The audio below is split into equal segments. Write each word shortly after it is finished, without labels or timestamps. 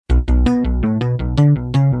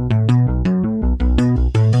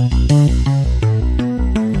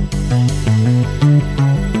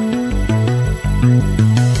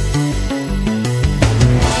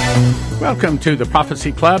Welcome to the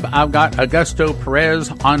Prophecy Club. I've got Augusto Perez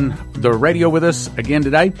on the radio with us again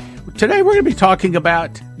today. Today we're going to be talking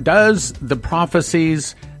about, does the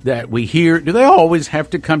prophecies that we hear, do they always have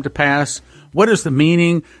to come to pass? What is the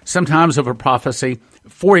meaning sometimes of a prophecy?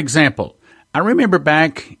 For example, I remember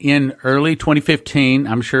back in early 2015,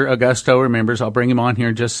 I'm sure Augusto remembers, I'll bring him on here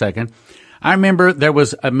in just a second. I remember there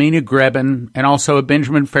was a Mina Grebin and also a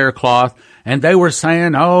Benjamin Faircloth, and they were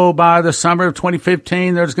saying, by the summer of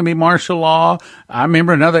 2015, there's going to be martial law. I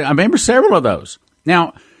remember several of those.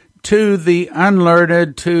 Now, to the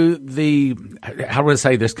unlearned, to the, how would I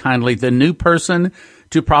say this kindly, the new person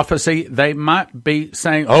to prophecy, they might be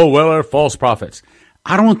saying, they're false prophets.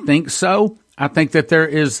 I don't think so. I think that there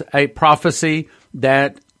is a prophecy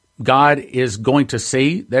that God is going to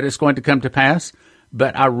see, that it's going to come to pass.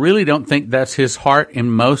 But I really don't think that's his heart in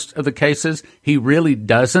most of the cases. He really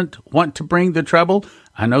doesn't want to bring the trouble.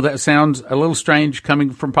 I know that sounds a little strange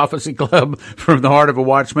coming from Prophecy Club, from the heart of a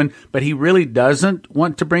watchman, but he really doesn't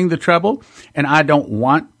want to bring the trouble, and I don't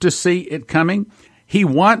want to see it coming. He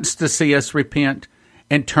wants to see us repent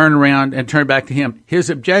and turn around and turn back to him. His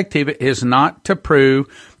objective is not to prove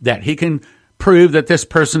that he can prove that this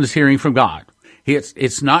person is hearing from God.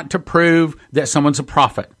 It's not to prove that someone's a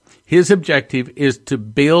prophet. His objective is to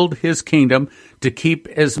build his kingdom, to keep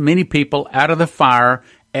as many people out of the fire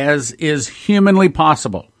as is humanly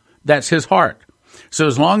possible. That's his heart. So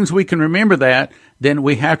as long as we can remember that, then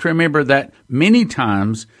we have to remember that many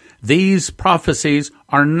times these prophecies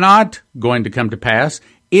are not going to come to pass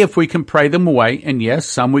if we can pray them away. And yes,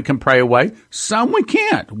 some we can pray away, some we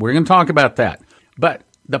can't. We're going to talk about that. But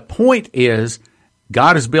the point is,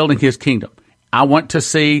 God is building his kingdom. I want to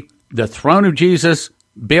see the throne of Jesus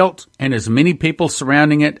built and as many people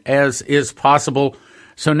surrounding it as is possible.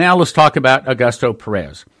 So now let's talk about Augusto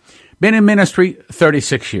Perez. Been in ministry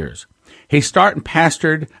 36 years. He started and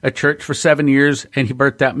pastored a church for 7 years, and he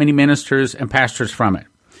birthed out many ministers and pastors from it.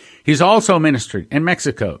 He's also ministered in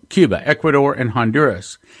Mexico, Cuba, Ecuador, and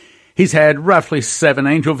Honduras. He's had roughly 7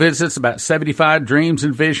 angel visits, about 75 dreams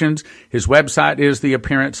and visions. His website is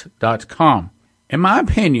theappearance.com. In my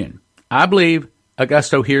opinion, I believe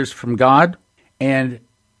Augusto hears from God. And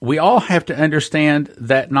we all have to understand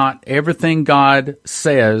that not everything God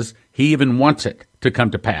says, he even wants it to come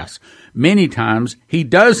to pass. Many times, he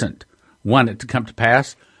doesn't want it to come to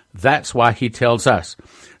pass. That's why he tells us.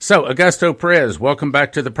 So, Augusto Perez, welcome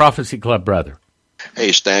back to the Prophecy Club, brother.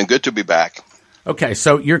 Hey, Stan, good to be back. Okay,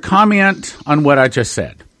 so your comment on what I just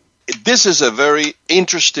said. This is a very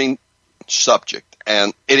interesting subject,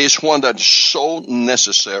 and it is one that is so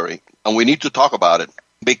necessary, and we need to talk about it.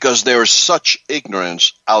 Because there is such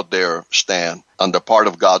ignorance out there, Stan, on the part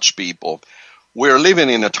of God's people. We're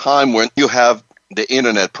living in a time when you have the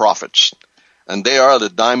internet prophets, and they are the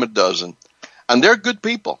dime a dozen. And they're good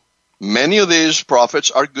people. Many of these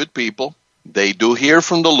prophets are good people. They do hear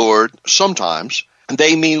from the Lord sometimes, and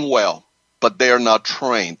they mean well, but they are not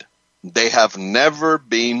trained. They have never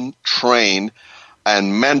been trained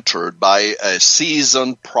and mentored by a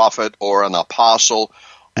seasoned prophet or an apostle.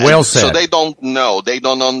 Well said. So they don't know, they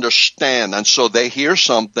don't understand, and so they hear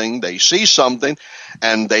something, they see something,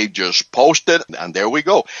 and they just post it, and there we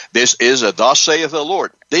go. This is a thus saith the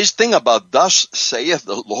Lord. This thing about thus saith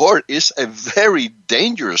the Lord is a very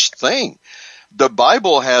dangerous thing. The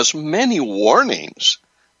Bible has many warnings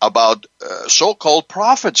about so-called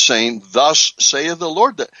prophets saying, thus saith the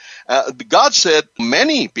Lord. God said,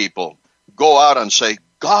 many people go out and say,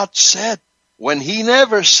 God said, when he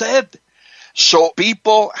never said. So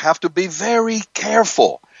people have to be very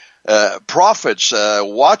careful. Prophets,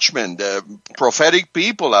 watchmen, prophetic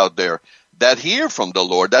people out there that hear from the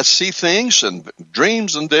Lord, that see things and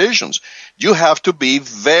dreams and visions. You have to be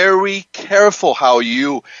very careful how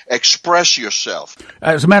you express yourself.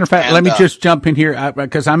 As a matter of fact, let me just jump in here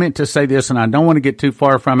because I meant to say this and I don't want to get too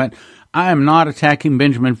far from it. I am not attacking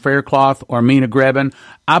Benjamin Faircloth or Mina Grebin.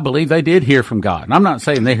 I believe they did hear from God. And I'm not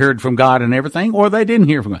saying they heard from God and everything, or they didn't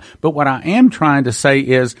hear from God. But what I am trying to say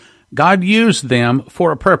is God used them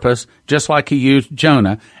for a purpose, just like he used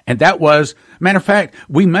Jonah. And that was, matter of fact,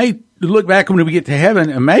 we may look back when we get to heaven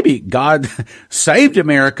and maybe God saved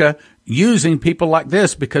America using people like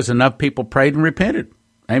this because enough people prayed and repented.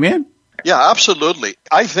 Amen? Yeah, absolutely.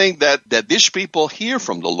 I think that these people hear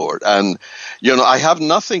from the Lord. And, I have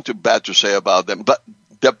nothing too bad to say about them. But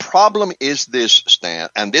the problem is this, Stan,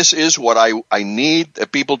 and this is what I need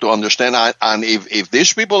people to understand. And if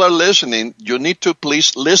these people are listening, you need to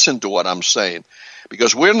please listen to what I'm saying.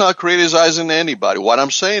 Because we're not criticizing anybody. What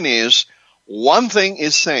I'm saying is, one thing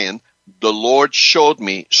is saying, the Lord showed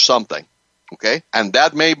me something. Okay, and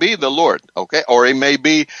that may be the Lord, okay, or it may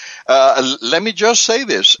be, let me just say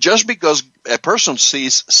this, just because a person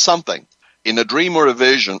sees something in a dream or a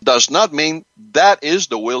vision does not mean that is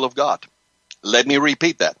the will of God. Let me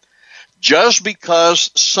repeat that. Just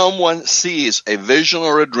because someone sees a vision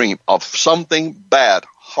or a dream of something bad,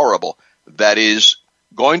 horrible, that is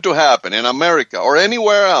going to happen in America or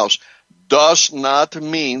anywhere else, does not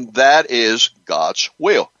mean that is God's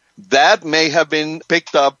will. That may have been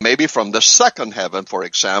picked up maybe from the second heaven, for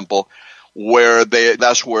example, where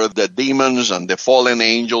that's where the demons and the fallen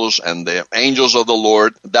angels and the angels of the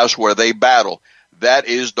Lord, that's where they battle. That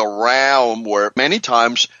is the realm where many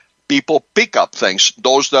times people pick up things,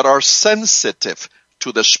 those that are sensitive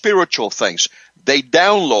to the spiritual things. They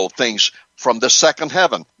download things from the second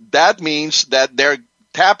heaven. That means that they're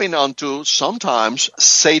tapping onto sometimes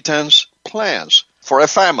Satan's plans for a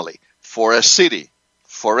family, for a city,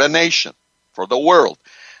 for a nation, for the world.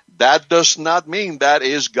 That does not mean that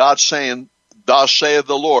is God saying, thus saith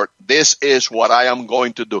the Lord, this is what I am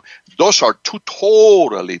going to do. Those are two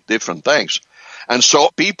totally different things. And so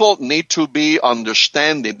people need to be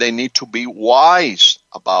understanding. They need to be wise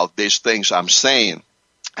about these things I'm saying.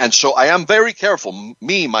 And so I am very careful,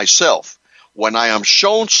 myself, when I am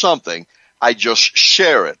shown something, I just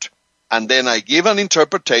share it. And then I give an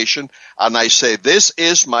interpretation and I say, this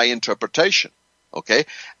is my interpretation. Okay?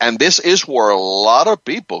 And this is where a lot of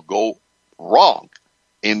people go wrong.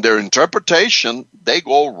 In their interpretation, they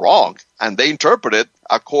go wrong and they interpret it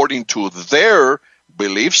according to their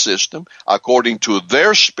belief system, according to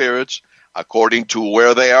their spirits, according to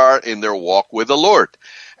where they are in their walk with the Lord.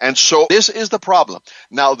 And so this is the problem.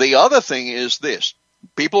 Now, the other thing is this.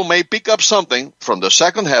 People may pick up something from the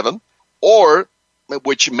second heaven, or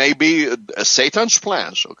which may be Satan's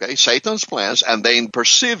plans, okay? Satan's plans, and they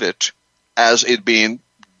perceive it as it being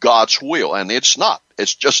God's will, and it's not.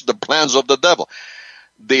 It's just the plans of the devil.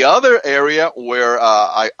 The other area where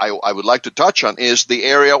I would like to touch on is the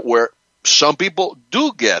area where some people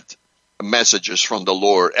do get messages from the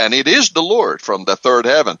Lord, and it is the Lord from the third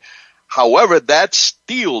heaven. However, that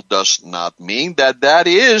still does not mean that that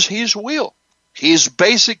is His will. He's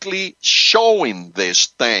basically showing these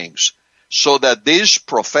things so that this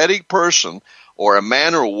prophetic person or a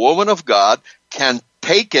man or woman of God can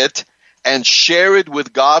take it and share it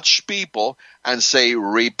with God's people and say,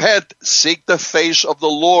 repent, seek the face of the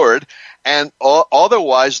Lord, and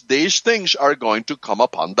otherwise these things are going to come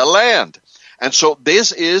upon the land. And so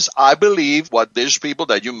this is, I believe, what these people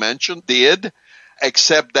that you mentioned did,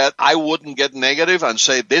 except that I wouldn't get negative and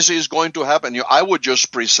say, this is going to happen. I would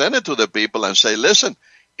just present it to the people and say, listen,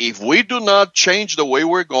 if we do not change the way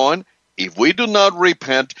we're going, if we do not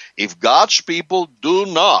repent, if God's people do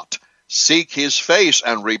not seek His face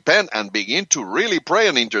and repent and begin to really pray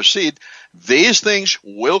and intercede, these things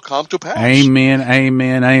will come to pass. Amen,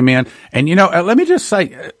 amen, amen. And let me just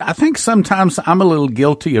say, I think sometimes I'm a little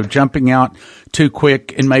guilty of jumping out too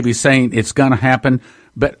quick and maybe saying it's going to happen.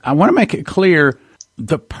 But I want to make it clear,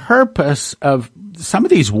 the purpose of some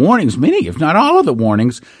of these warnings, many, if not all of the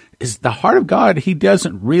warnings, is the heart of God. He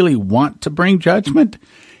doesn't really want to bring judgment.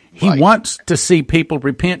 He wants to see people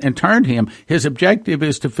repent and turn to Him. His objective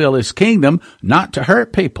is to fill His kingdom, not to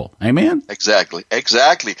hurt people. Amen? Exactly.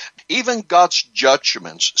 Even God's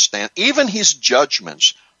judgments, Stan, even His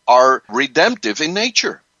judgments are redemptive in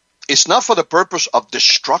nature. It's not for the purpose of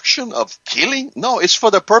destruction, of killing. No, it's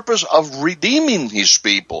for the purpose of redeeming His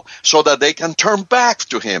people so that they can turn back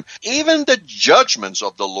to Him. Even the judgments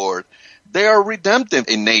of the Lord, they are redemptive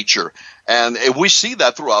in nature. And we see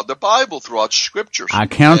that throughout the Bible, throughout Scriptures. I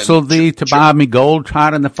counsel thee to buy me gold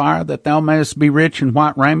tried in the fire, that thou mayest be rich in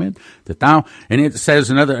white raiment, and it says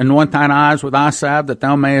anoint thine eyes with eye salve, that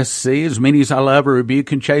thou mayest see, as many as I love, or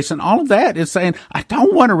rebuke and chasten. All of that is saying, I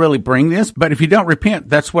don't want to really bring this, but if you don't repent,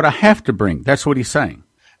 that's what I have to bring. That's what He's saying.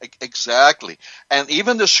 Exactly. And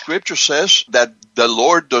even the Scripture says that the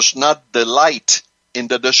Lord does not delight in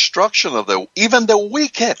the destruction of even the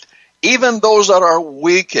wicked. Even those that are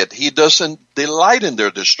wicked, He doesn't delight in their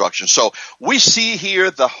destruction. So we see here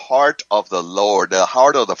the heart of the Lord, the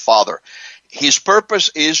heart of the Father. His purpose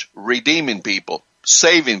is redeeming people,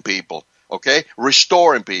 saving people, okay,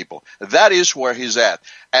 restoring people. That is where He's at.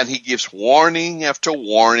 And He gives warning after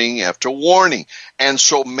warning after warning. And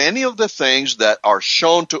so many of the things that are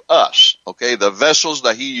shown to us, okay, the vessels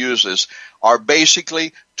that He uses are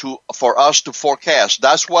basically for us to forecast.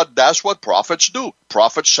 That's what prophets do.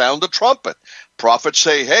 Prophets sound the trumpet. Prophets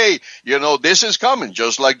say, hey, this is coming,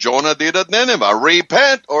 just like Jonah did at Nineveh.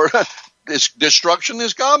 Repent, or this destruction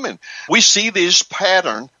is coming. We see this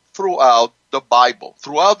pattern throughout the Bible,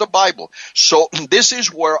 So this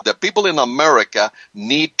is where the people in America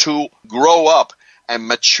need to grow up and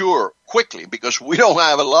mature quickly, because we don't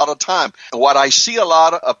have a lot of time. What I see a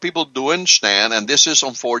lot of people doing, Stan, and this is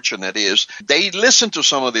unfortunate, is they listen to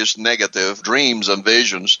some of these negative dreams and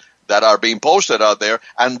visions that are being posted out there,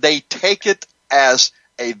 and they take it as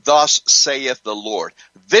a thus saith the Lord.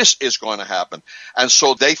 This is going to happen. And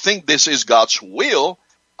so they think this is God's will.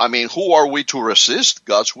 I mean, who are we to resist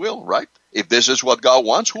God's will, right? If this is what God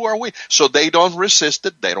wants, who are we? So they don't resist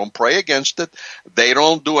it. They don't pray against it. They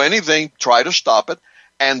don't do anything, try to stop it.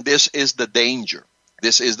 And this is the danger.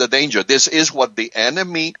 This is the danger. This is what the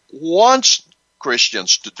enemy wants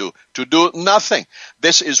Christians to do nothing.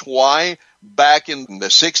 This is why back in the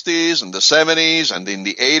 60s and the 70s and in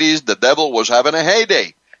the 80s, the devil was having a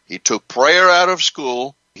heyday. He took prayer out of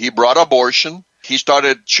school. He brought abortion. He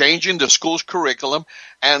started changing the school's curriculum.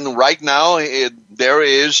 And right now, there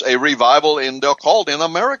is a revival in the occult in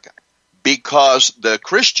America, because the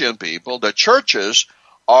Christian people, the churches,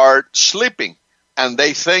 are sleeping. And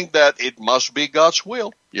they think that it must be God's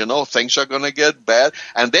will. You know, things are going to get bad.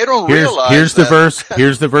 And they don't realize Here's the verse.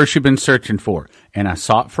 Here's the verse you've been searching for. And I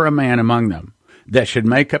sought for a man among them that should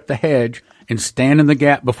make up the hedge and stand in the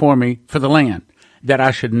gap before me for the land, that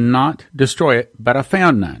I should not destroy it, but I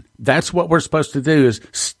found none. That's what we're supposed to do, is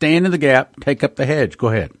stand in the gap, take up the hedge. Go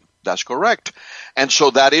ahead. That's correct. And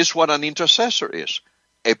so that is what an intercessor is.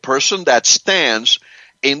 A person that stands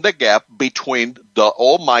in the gap between the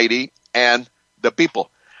Almighty and the people.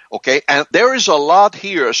 Okay, and there is a lot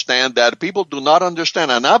here, Stan, that people do not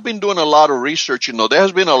understand. And I've been doing a lot of research. You know, there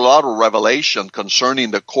has been a lot of revelation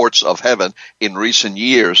concerning the courts of heaven in recent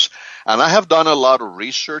years. And I have done a lot of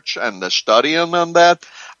research and studying on that.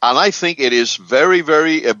 And I think it is very,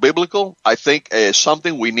 very biblical. I think it's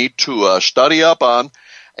something we need to study up on.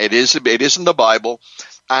 It is in the Bible.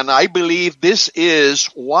 And I believe this is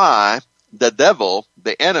why the devil,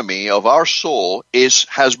 the enemy of our soul,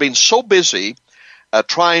 has been so busy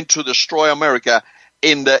trying to destroy America,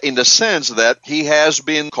 in the sense that he has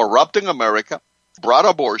been corrupting America, brought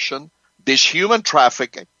abortion, this human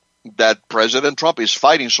trafficking that President Trump is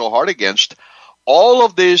fighting so hard against. All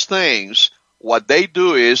of these things, what they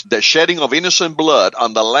do is the shedding of innocent blood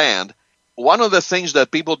on the land. One of the things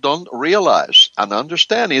that people don't realize and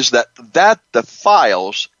understand is that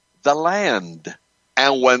defiles the land.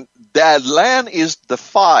 And when that land is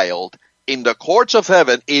defiled, in the courts of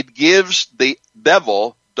heaven, it gives the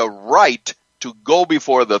devil the right to go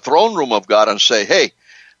before the throne room of God and say, hey,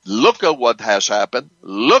 look at what has happened.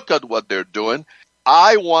 Look at what they're doing.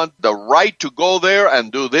 I want the right to go there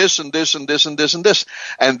and do this and this and this and this and this.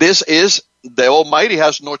 And this is, the Almighty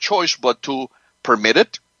has no choice but to permit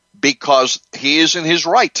it, because he is in his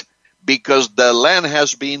right, because the land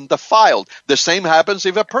has been defiled. The same happens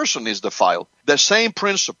if a person is defiled. The same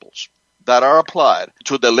principles that are applied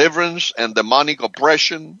to deliverance and demonic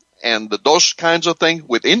oppression and those kinds of things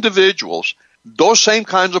with individuals, those same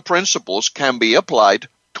kinds of principles can be applied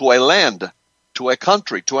to a land, to a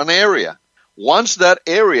country, to an area. Once that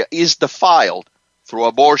area is defiled through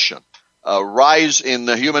abortion, a rise in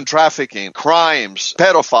the human trafficking, crimes,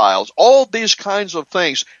 pedophiles, all these kinds of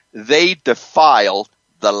things, they defile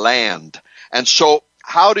the land. And so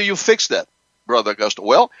how do you fix that, Brother Augusto?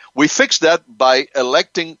 Well, we fix that by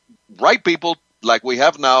electing right people like we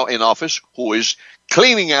have now in office, who is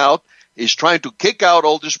cleaning out, is trying to kick out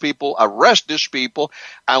all these people, arrest these people.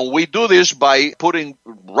 And we do this by putting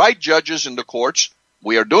right judges in the courts.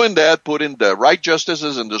 We are doing that, putting the right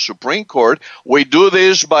justices in the Supreme Court. We do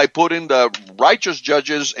this by putting the righteous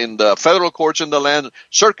judges in the federal courts and the land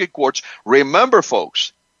circuit courts. Remember,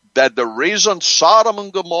 folks, that the reason Sodom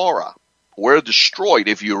and Gomorrah were destroyed,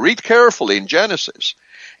 if you read carefully in Genesis,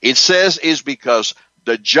 it says is because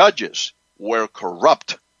the judges were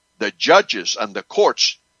corrupt. The judges and the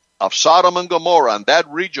courts of Sodom and Gomorrah and that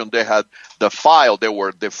region, they had defiled. They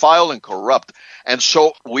were defiled and corrupt. And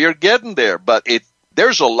so we are getting there, but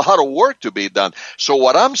there's a lot of work to be done. So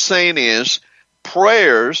what I'm saying is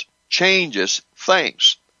prayers changes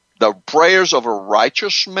things. The prayers of a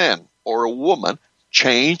righteous man or a woman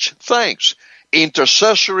change things.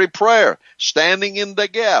 Intercessory prayer, standing in the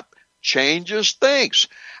gap, changes things.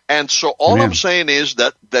 And so all I'm saying is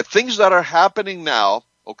that the things that are happening now,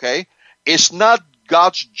 okay, it's not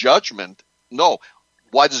God's judgment. No,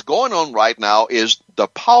 what is going on right now is the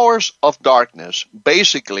powers of darkness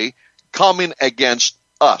basically coming against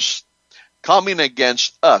us.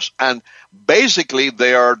 And basically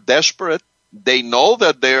they are desperate. They know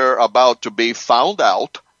that they're about to be found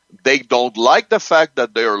out. They don't like the fact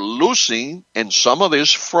that they're losing in some of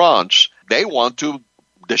these fronts. They want to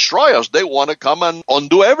destroy us. They want to come and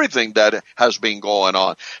undo everything that has been going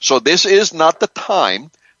on. So this is not the time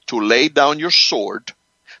to lay down your sword.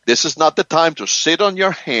 This is not the time to sit on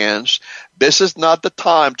your hands. This is not the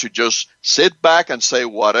time to just sit back and say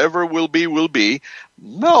whatever will be, will be.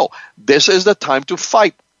 No, this is the time to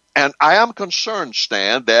fight. And I am concerned,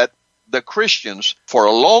 Stan, that the Christians for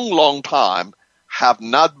a long, long time have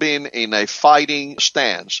not been in a fighting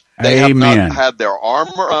stance. They have not had their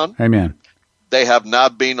armor on. Amen. They have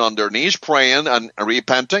not been on their knees praying and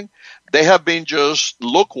repenting. They have been just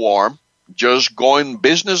lukewarm, just going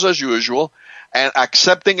business as usual, and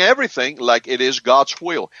accepting everything like it is God's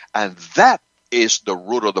will. And that is the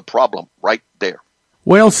root of the problem right there.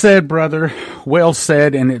 Well said, brother. Well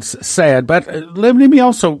said, and it's sad. But let me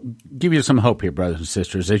also give you some hope here, brothers and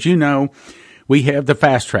sisters. As you know, we have the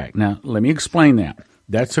Fast Track. Now, let me explain that.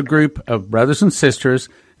 That's a group of brothers and sisters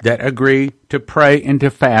that agree to pray and to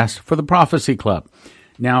fast for the Prophecy Club.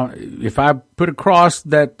 Now, if I put across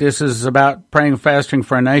that this is about praying and fasting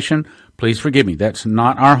for a nation, please forgive me. That's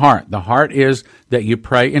not our heart. The heart is that you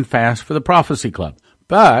pray and fast for the Prophecy Club.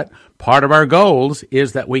 But part of our goals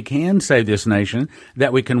is that we can save this nation,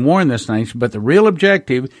 that we can warn this nation, but the real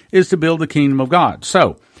objective is to build the kingdom of God.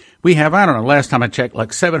 So we have, I don't know, last time I checked,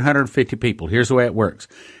 like 750 people. Here's the way it works.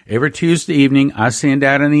 Every Tuesday evening, I send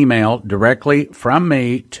out an email directly from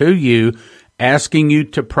me to you asking you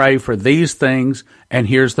to pray for these things, and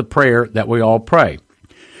here's the prayer that we all pray.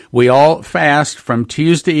 We all fast from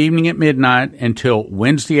Tuesday evening at midnight until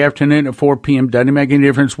Wednesday afternoon at 4 p.m. Doesn't make any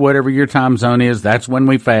difference, whatever your time zone is. That's when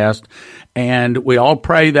we fast. And we all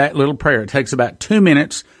pray that little prayer. It takes about 2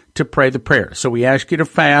 minutes to pray the prayer. So we ask you to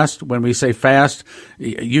fast. When we say fast,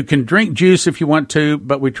 you can drink juice if you want to,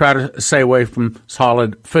 but we try to stay away from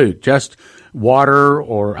solid food. Just water,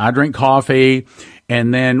 or I drink coffee,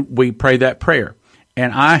 and then we pray that prayer.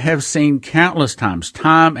 And I have seen countless times,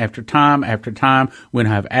 time after time after time, when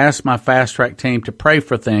I've asked my Fast Track team to pray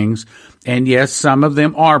for things. And yes, some of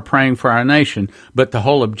them are praying for our nation, but the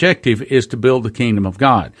whole objective is to build the kingdom of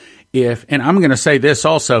God. And I'm going to say this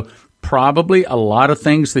also, probably a lot of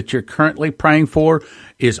things that you're currently praying for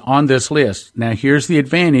is on this list. Now, here's the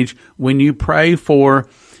advantage. When you pray for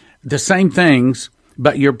the same things,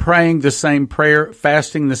 but you're praying the same prayer,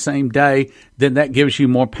 fasting the same day, then that gives you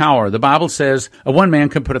more power. The Bible says one man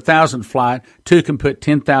can put 1,000 to flight, two can put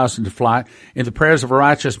 10,000 to flight. In the prayers of a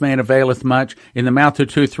righteous man availeth much. In the mouth of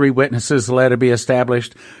 2 or 3 witnesses, let it be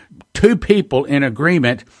established. 2 people in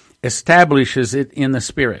agreement establishes it in the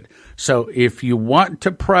Spirit. So if you want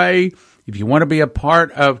to pray, if you want to be a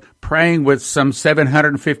part of praying with some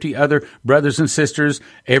 750 other brothers and sisters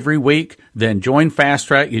every week, then join Fast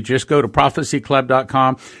Track. You just go to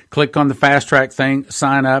prophecyclub.com, click on the Fast Track thing,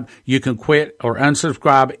 sign up. You can quit or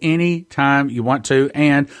unsubscribe anytime you want to.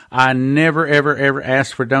 And I never, ever, ever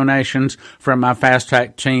ask for donations from my Fast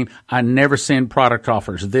Track team. I never send product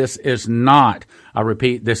offers. This is not, I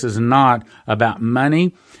repeat, this is not about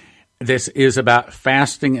money. This is about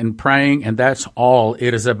fasting and praying, and that's all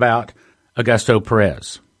it is about. Augusto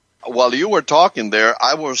Perez. While you were talking there,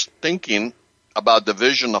 I was thinking about the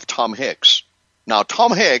vision of Tom Hicks. Now,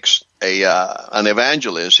 Tom Hicks, an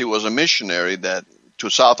evangelist, he was a missionary to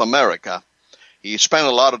South America. He spent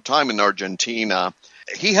a lot of time in Argentina.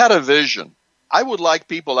 He had a vision. I would like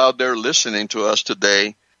people out there listening to us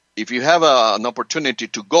today, if you have an opportunity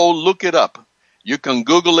to go look it up, you can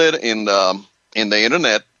Google it in the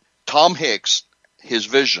internet, Tom Hicks, his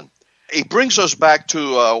vision. It brings us back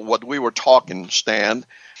to what we were talking, Stan.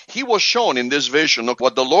 He was shown in this vision,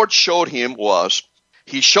 what the Lord showed him was,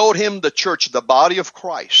 he showed him the church, the body of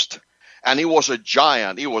Christ. And he was a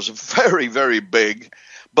giant. He was very, very big.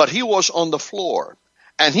 But he was on the floor.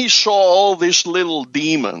 And he saw all these little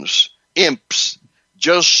demons, imps,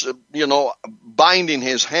 just, binding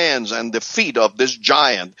his hands and the feet of this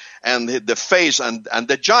giant and the face. And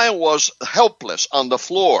the giant was helpless on the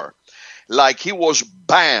floor, like he was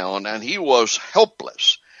bound and he was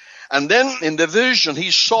helpless. And then in the vision,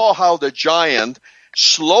 he saw how the giant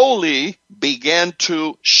slowly began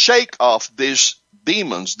to shake off these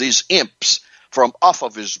demons, these imps, from off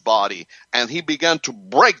of his body. And he began to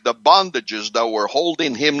break the bondages that were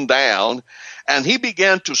holding him down. And he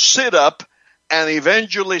began to sit up and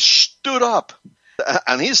eventually stood up.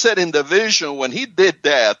 And he said in the vision, when he did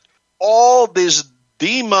that, all these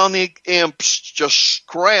demonic imps just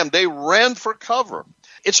scrammed. They ran for cover.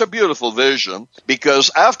 It's a beautiful vision,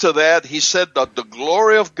 because after that, he said that the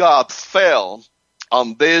glory of God fell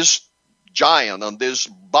on this giant, on this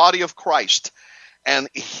body of Christ. And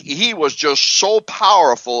he was just so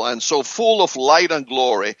powerful and so full of light and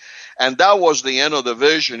glory. And that was the end of the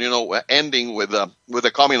vision, ending with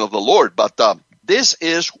the coming of the Lord. But This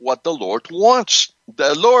is what the Lord wants.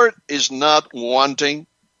 The Lord is not wanting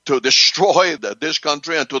to destroy this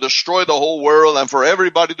country and to destroy the whole world and for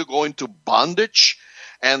everybody to go into bondage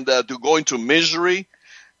and to go into misery.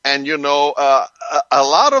 And, a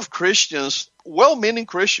lot of Christians, well-meaning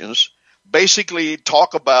Christians, basically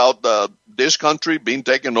talk about this country being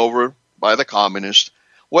taken over by the communists.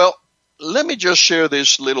 Well, let me just share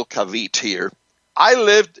this little caveat here. I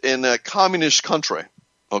lived in a communist country,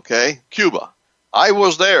 Cuba. I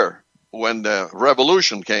was there when the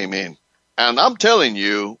revolution came in. And I'm telling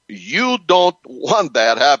you, you don't want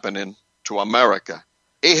that happening to America.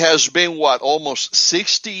 It has been, almost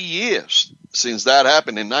 60 years since that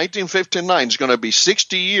happened. In 1959, it's going to be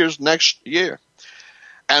 60 years next year.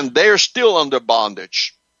 And they're still under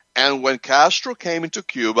bondage. And when Castro came into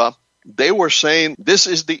Cuba, they were saying, this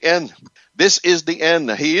is the end. This is the end.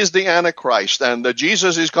 He is the Antichrist, and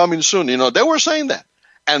Jesus is coming soon. They were saying that.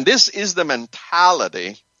 And this is the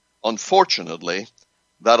mentality, unfortunately,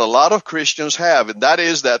 that a lot of Christians have. And that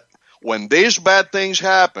is that when these bad things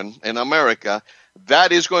happen in America,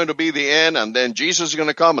 that is going to be the end, and then Jesus is going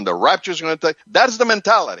to come, and the rapture is going to take. That's the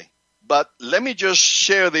mentality. But let me just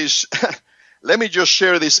share this. Let me just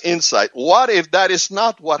share this insight. What if that is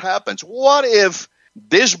not what happens? What if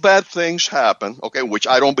these bad things happen, which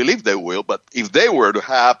I don't believe they will, but if they were to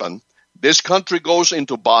happen, this country goes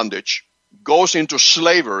into bondage, goes into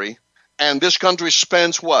slavery, and this country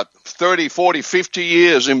spends 30, 40, 50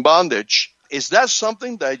 years in bondage. Is that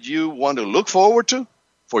something that you want to look forward to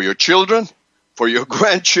for your children, for your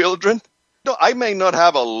grandchildren? I may not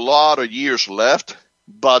have a lot of years left,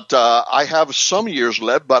 but I have some years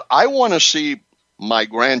left, but I want to see my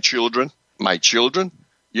grandchildren, my children,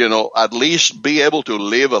 at least be able to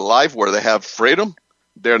live a life where they have freedom.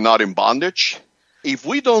 They're not in bondage. If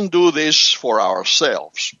we don't do this for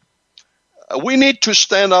ourselves, we need to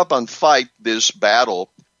stand up and fight this battle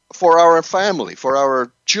for our family, for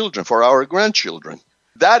our children, for our grandchildren.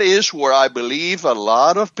 That is where I believe a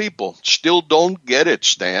lot of people still don't get it,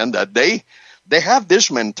 Stan, that they have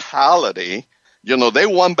this mentality. They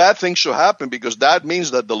want bad things to happen because that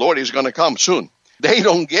means that the Lord is going to come soon. They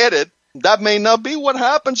don't get it. That may not be what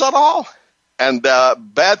happens at all. And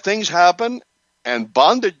bad things happen, and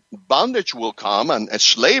bondage will come, and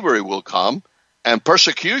slavery will come, and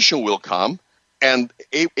persecution will come, and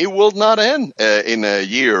it will not end in a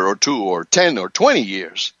year or 2 or 10 or 20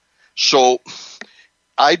 years. So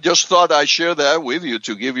I just thought I'd share that with you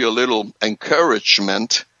to give you a little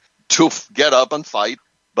encouragement to get up and fight,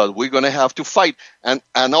 but we're going to have to fight. And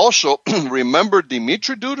also remember,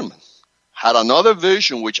 Dimitri Duduman had another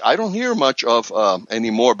vision, which I don't hear much of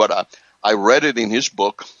anymore, but I read it in his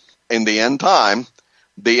book. In the end time,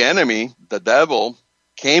 the enemy, the devil,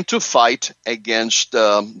 came to fight against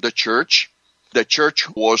the church. The church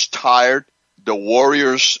was tired. The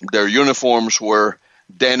warriors, their uniforms were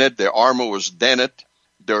dented. Their armor was dented.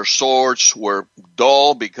 Their swords were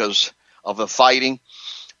dull because of the fighting.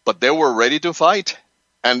 But they were ready to fight.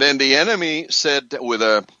 And then the enemy said with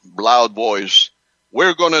a loud voice,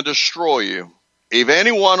 "We're going to destroy you. If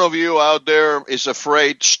any one of you out there is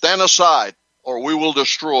afraid, stand aside, or we will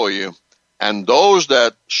destroy you." And those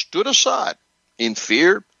that stood aside in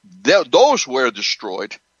fear, those were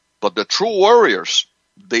destroyed. But the true warriors,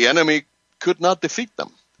 the enemy could not defeat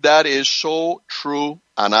them. That is so true,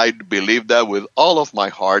 and I believe that with all of my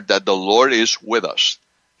heart, that the Lord is with us.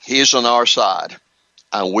 He is on our side,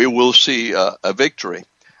 and we will see a victory.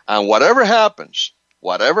 And whatever happens,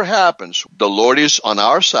 the Lord is on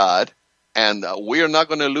our side, and we are not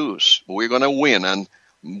going to lose. We're going to win, and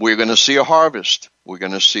we're going to see a harvest. We're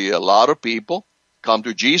going to see a lot of people come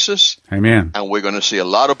to Jesus. Amen. And we're going to see a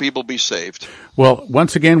lot of people be saved. Well,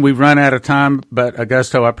 once again, we've run out of time, but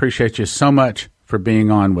Augusto, I appreciate you so much for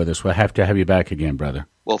being on with us. We'll have to have you back again, brother.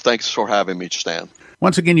 Well, thanks for having me, Stan.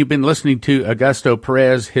 Once again, you've been listening to Augusto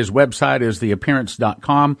Perez. His website is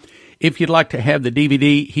theappearance.com. If you'd like to have the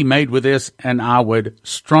DVD he made with this, and I would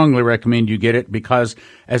strongly recommend you get it because,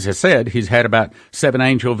 as I said, he's had about 7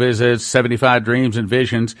 angel visits, 75 dreams and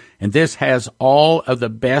visions, and this has all of the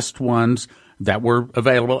best ones that were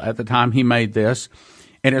available at the time he made this.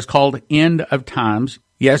 And it's called End of Times.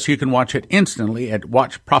 Yes, you can watch it instantly at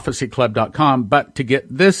watchprophecyclub.com, but to get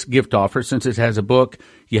this gift offer, since it has a book,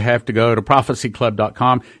 you have to go to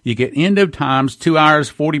prophecyclub.com. You get End of Times, 2 hours,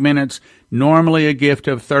 40 minutes, normally a gift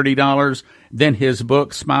of $30. Then his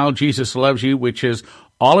book, Smile, Jesus Loves You, which is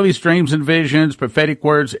all of his dreams and visions, prophetic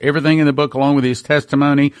words, everything in the book along with his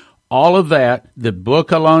testimony, all of that. The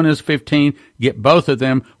book alone is $15. Get both of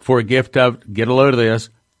them for a gift of, get a load of this,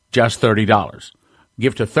 just $30.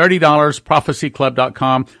 gift of $30,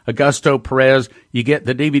 prophecyclub.com. Augusto Perez, you get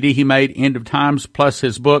the DVD he made, End of Times, plus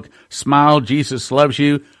his book, Smile, Jesus Loves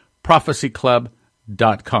You,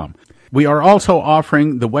 prophecyclub.com. We are also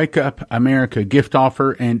offering the Wake Up America gift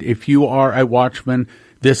offer, and if you are a watchman,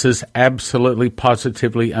 this is absolutely,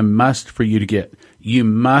 positively a must for you to get. You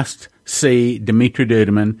must see Dimitri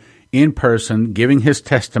Duduman in person giving his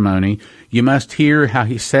testimony. You must hear how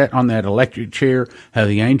he sat on that electric chair, how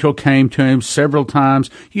the angel came to him several times.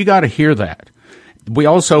 You got to hear that. We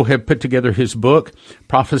also have put together his book,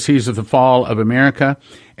 Prophecies of the Fall of America,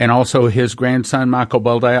 and also his grandson, Michael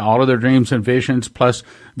Boldea, all of their dreams and visions, plus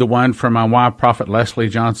the one from my wife, Prophet Leslie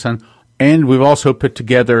Johnson. And we've also put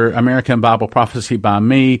together American Bible Prophecy by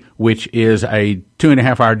Me, which is a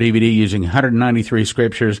 2.5-hour DVD using 193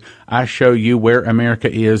 scriptures. I show you where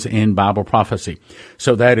America is in Bible prophecy.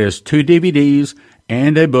 So that is 2 DVDs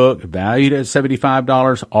and a book valued at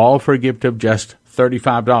 $75, all for a gift of just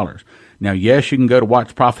 $35. Now, yes, you can go to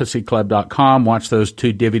watchprophecyclub.com, watch those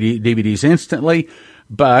 2 DVDs instantly,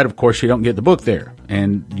 but of course you don't get the book there.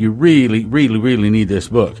 And you really, really, really need this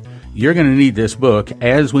book. You're going to need this book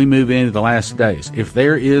as we move into the last days. If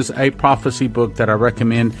there is a prophecy book that I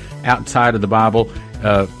recommend outside of the Bible,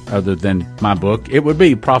 other than my book, it would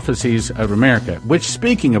be Prophecies of America, which,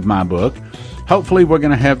 speaking of my book, hopefully we're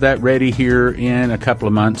going to have that ready here in a couple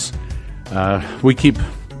of months. We keep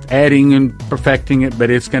adding and perfecting it, but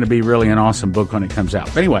it's going to be really an awesome book when it comes out.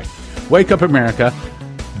 But anyway, Wake Up America,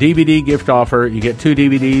 DVD gift offer. You get 2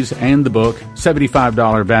 DVDs and the book,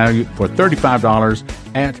 $75 value for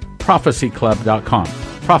 $35 at prophecyclub.com.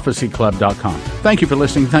 Prophecyclub.com. Thank you for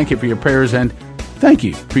listening. Thank you for your prayers, and thank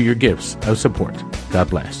you for your gifts of support.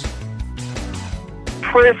 God bless.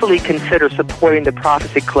 Prayerfully consider supporting the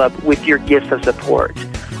Prophecy Club with your gifts of support.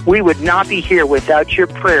 We would not be here without your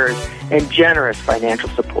prayers and generous financial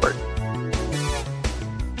support.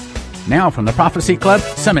 Now from the Prophecy Club,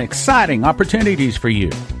 some exciting opportunities for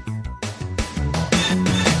you.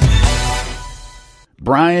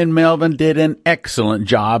 Brian Melvin did an excellent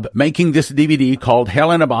job making this DVD called Hell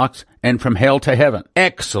in a Box and From Hell to Heaven.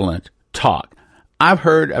 Excellent talk. I've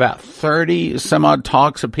heard about 30 some odd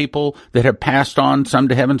talks of people that have passed on, some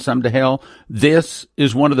to heaven, some to hell. This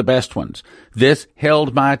is one of the best ones. This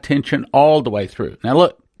held my attention all the way through. Now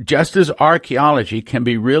look, just as archaeology can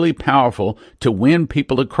be really powerful to win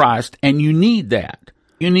people to Christ, and you need that.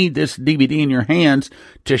 You need this DVD in your hands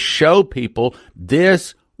to show people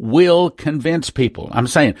this will convince people. I'm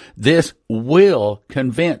saying this will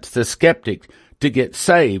convince the skeptic to get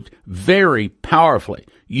saved very powerfully.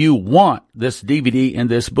 You want this DVD and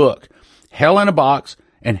this book, Hell in a Box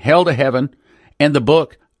and Hell to Heaven, and the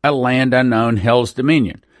book, A Land Unknown, Hell's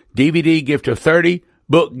Dominion. DVD gift of 30,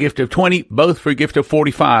 book gift of 20, both for a gift of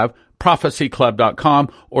 45, prophecyclub.com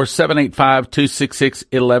or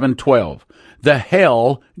 785-266-1112. The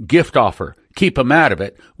Hell gift offer. Keep them out of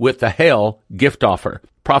it with the Hell gift offer.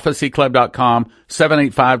 prophecyclub.com,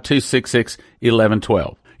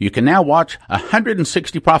 785-266-1112. You can now watch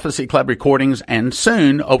 160 Prophecy Club recordings and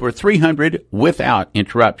soon over 300 without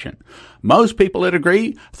interruption. Most people would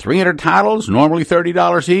agree 300 titles, normally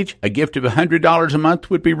 $30 each. A gift of $100 a month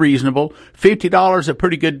would be reasonable. $50 a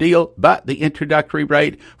pretty good deal, but the introductory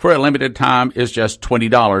rate for a limited time is just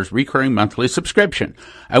 $20, recurring monthly subscription.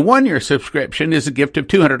 A 1-year subscription is a gift of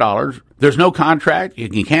 $200. There's no contract. You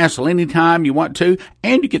can cancel anytime you want to,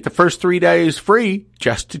 and you get the first 3 days free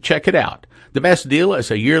just to check it out. The best deal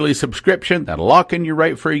is a yearly subscription that'll lock in your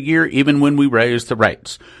rate for a year even when we raise the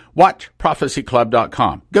rates.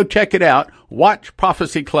 WatchProphecyClub.com. Go check it out.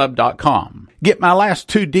 WatchProphecyClub.com. Get my last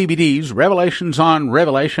 2 DVDs, Revelations on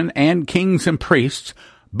Revelation and Kings and Priests,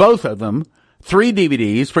 both of them 3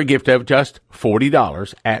 DVDs for a gift of just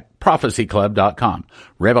 $40 at prophecyclub.com.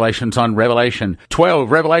 Revelations on Revelation,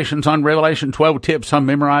 12 Revelations on Revelation, 12 tips on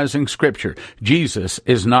memorizing Scripture. Jesus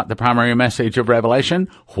is not the primary message of Revelation.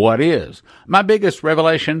 What is? My biggest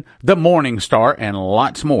revelation, the morning star, and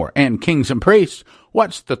lots more. And Kings and Priests,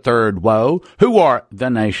 what's the third woe? Who are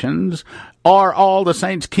the nations? Are all the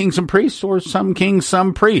saints kings and priests, or some kings,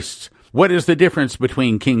 some priests? What is the difference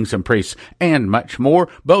between kings and priests? And much more.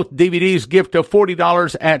 Both DVDs gift of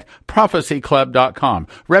 $40 at prophecyclub.com.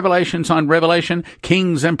 Revelations on Revelation,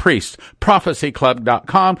 Kings and Priests.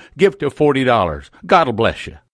 prophecyclub.com, gift of $40. God will bless you.